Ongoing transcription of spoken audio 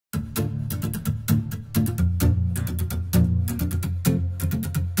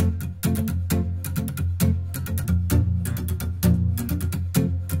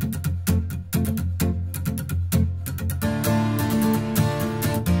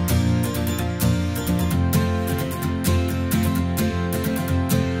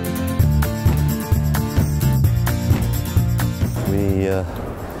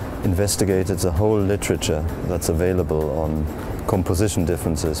investigated the whole literature that's available on composition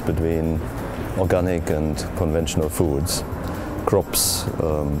differences between organic and conventional foods, crops,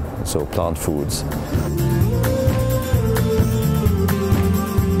 so plant foods.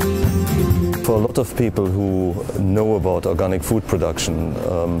 For a lot of people who know about organic food production,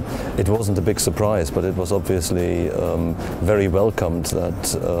 it wasn't a big surprise, but it was obviously very welcomed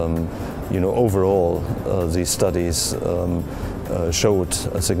that overall these studies showed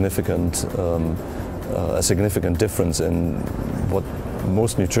a significant difference in what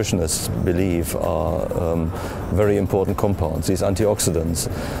most nutritionists believe are very important compounds. These antioxidants,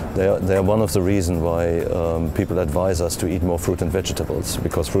 they are one of the reasons why people advise us to eat more fruit and vegetables,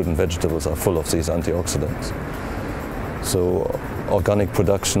 because fruit and vegetables are full of these antioxidants. So organic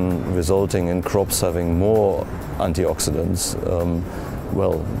production resulting in crops having more antioxidants,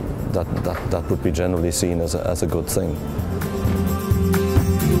 well, that would be generally seen as a good thing.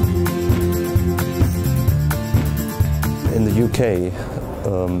 In the UK,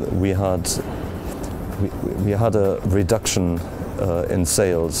 we had a reduction in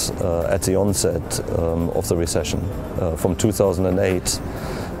sales at the onset of the recession. From 2008,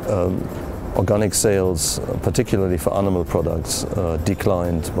 organic sales, particularly for animal products,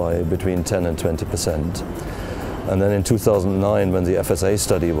 declined by between 10 and 20%. And then in 2009, when the FSA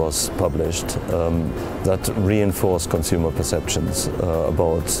study was published, that reinforced consumer perceptions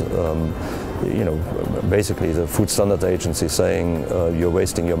about basically the Food Standard Agency saying you're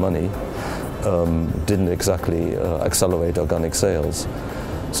wasting your money didn't exactly accelerate organic sales.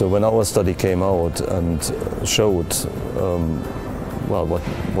 So when our study came out and showed well,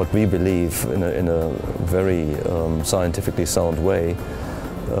 what we believe in a very scientifically sound way,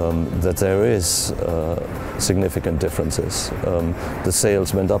 that there is significant differences, the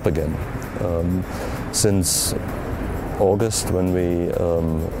sales went up again. Since August,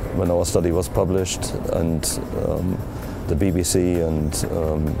 when our study was published, and the BBC and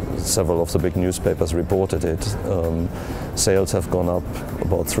several of the big newspapers reported it, sales have gone up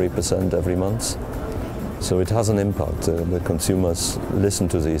about 3% every month. So it has an impact. The consumers listen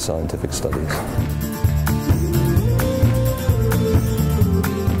to these scientific studies.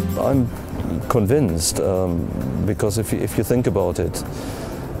 I'm convinced, because if you think about it,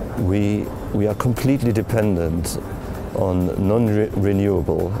 we are completely dependent on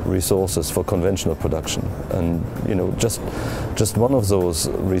non-renewable resources for conventional production, and just one of those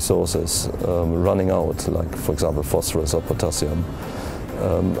resources running out, like for example phosphorus or potassium,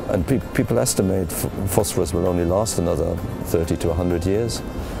 and people estimate phosphorus will only last another 30 to 100 years.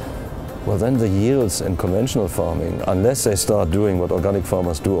 Well, then the yields in conventional farming, unless they start doing what organic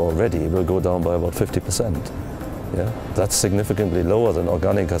farmers do already, will go down by about 50%. Yeah? That's significantly lower than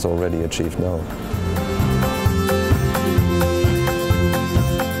organic has already achieved now.